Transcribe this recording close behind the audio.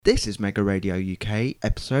This is Mega Radio UK,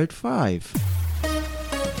 episode 5.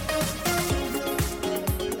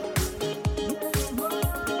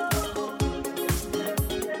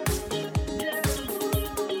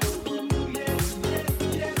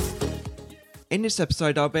 In this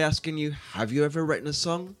episode, I'll be asking you, have you ever written a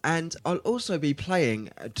song? And I'll also be playing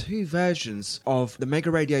 2 versions of the Mega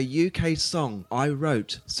Radio UK song I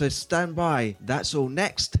wrote. So stand by. That's all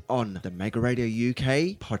next on the Mega Radio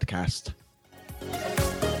UK podcast.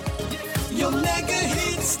 Your mega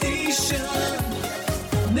hit station,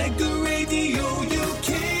 Mega Radio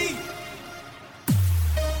UK.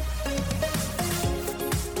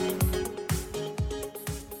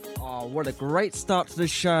 Oh, what a great start to the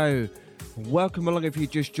show. Welcome along if you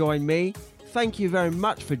just joined me. Thank you very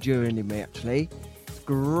much for joining me, actually. It's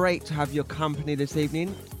great to have your company this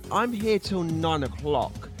evening. I'm here till 9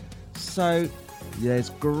 o'clock. So there's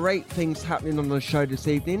great things happening on the show this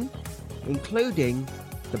evening, including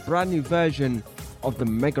the brand new version of the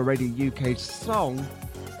Mega Radio UK song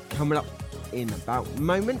coming up in about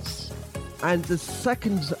moments. And the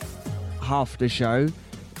second half of the show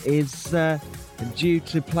is due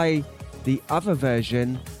to play the other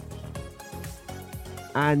version,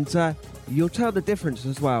 and you'll tell the difference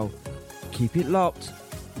as well. Keep it locked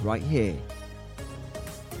right here.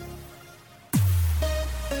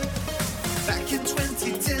 Back in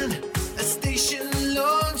 2010, a station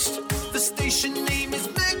launched. The station name is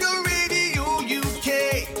Mega Radio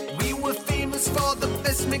UK. We were famous for the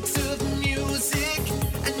best mix of music,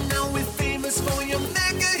 and now we're famous for your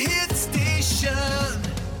mega hit station.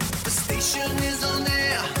 The station is on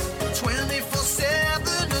air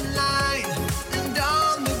 24/7 online and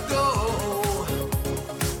on the go,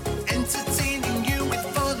 entertaining you with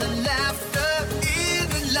fun and laughter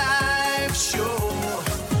in a live show.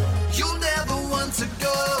 You'll never want to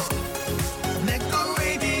go. Mega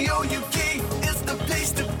Radio UK is the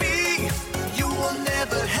place to be. You will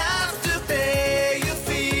never have to pay your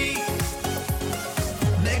fee.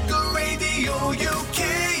 Mega Radio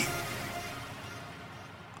UK.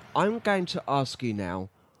 I'm going to ask you now,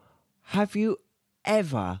 have you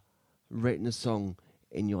ever written a song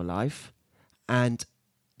in your life? And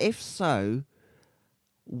if so,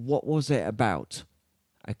 what was it about?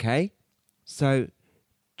 Okay? So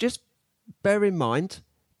just bear in mind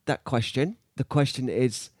that question. The question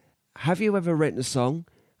is, have you ever written a song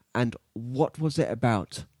and what was it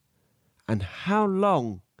about? And how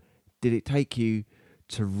long did it take you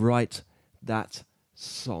to write that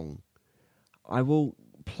song? I will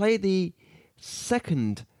play the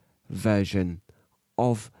second version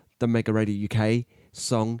of the Mega Radio UK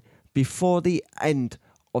song before the end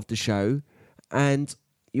of the show, and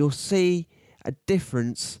you'll see a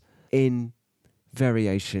difference in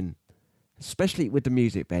variation, especially with the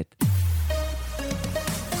music bed.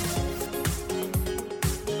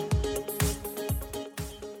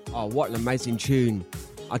 Oh, what an amazing tune.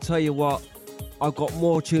 I tell you what, I've got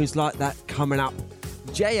more tunes like that coming up.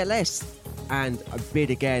 JLS and A Bid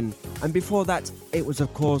Again. And before that, it was,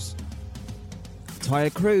 of course, Tyre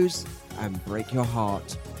Cruise and Break Your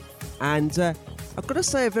Heart. And I've got to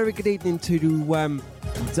say a very good evening to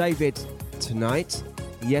David tonight.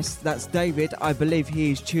 Yes, that's David. I believe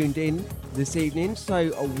he is tuned in this evening.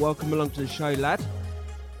 So welcome along to the show, lad.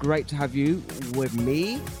 Great to have you with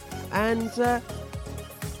me. And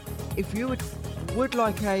if you would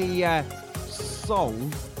like a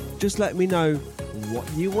song, just let me know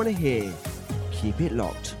what you want to hear. Keep it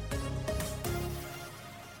locked.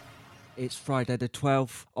 It's Friday the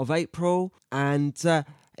 12th of April and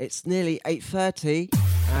it's nearly 8:30,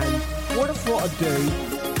 and what I thought I'd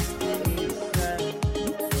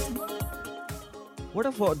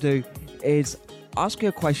do is ask you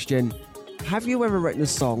a question. Have you ever written a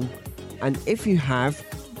song? And if you have,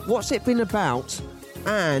 what's it been about?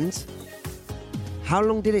 And how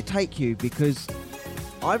long did it take you? Because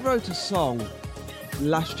I wrote a song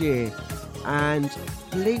last year, and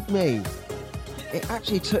believe me, it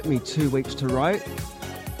actually took me 2 weeks to write.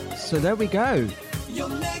 So there we go. Your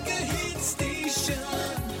mega hit station,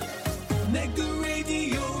 Mega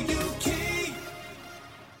Radio UK.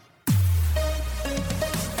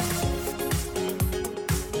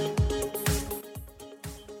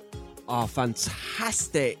 Oh,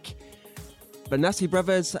 fantastic. Benassi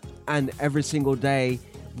Brothers and Every Single Day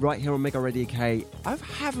right here on Mega Radio UK. I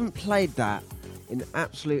haven't played that in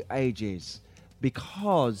absolute ages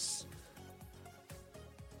because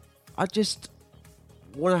I just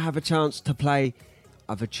want to have a chance to play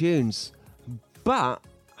other tunes. But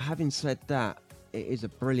having said that, it is a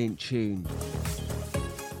brilliant tune.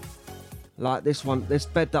 Like this one, this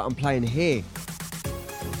bed that I'm playing here.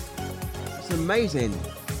 It's amazing.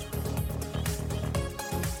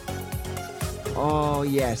 Oh,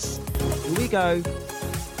 yes. Here we go.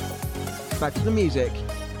 Back to the music.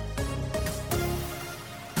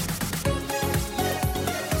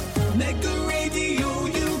 Megaradio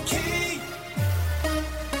UK.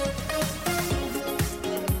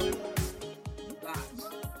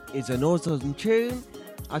 That is an awesome tune.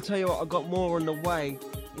 I tell you what, I've got more on the way.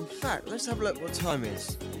 In fact, let's have a look what time it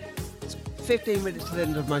is. It's 15 minutes to the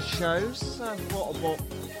end of my show, so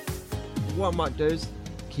what I might do is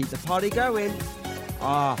keep the party going.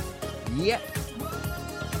 Yep.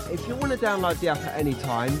 If you want to download the app at any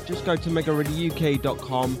time, just go to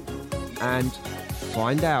megaradiouk.com and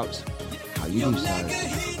find out how you do so. Mega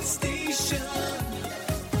hit station,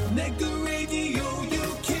 Megaradio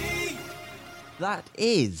UK. That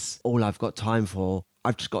is all I've got time for.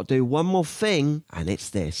 I've just got to do one more thing, and it's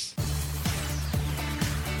this.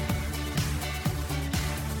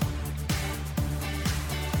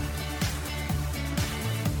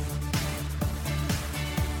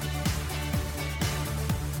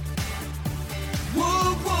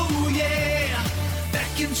 Whoa, whoa, yeah.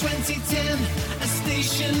 Back in 2010, a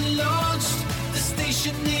station launched. The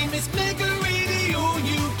station name is Megaradio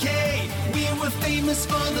UK. We were famous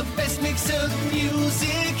for the best mix of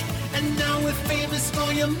music, and now we're famous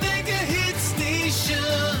for your mega hit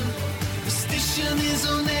station. The station is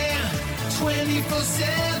on air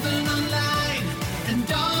 24/7 online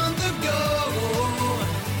and on the go,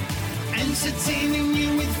 entertaining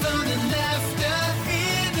you with fun and laughter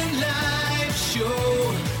in a live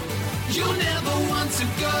show. You'll never want to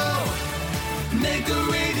go.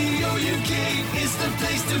 Megaradio UK is the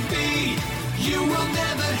place to be. You will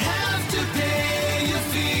never have to pay a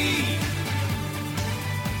fee.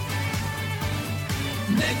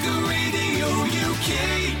 Megaradio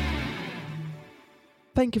UK.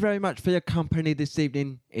 Thank you very much for your company this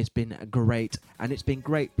evening. It's been great, and it's been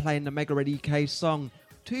great playing the Megaradio UK song.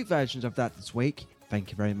 2 versions of that this week.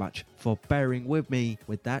 Thank you very much for bearing with me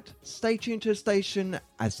with that. Stay tuned to the station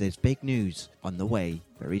as there's big news on the way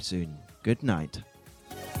very soon. Good night.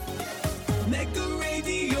 Megaradio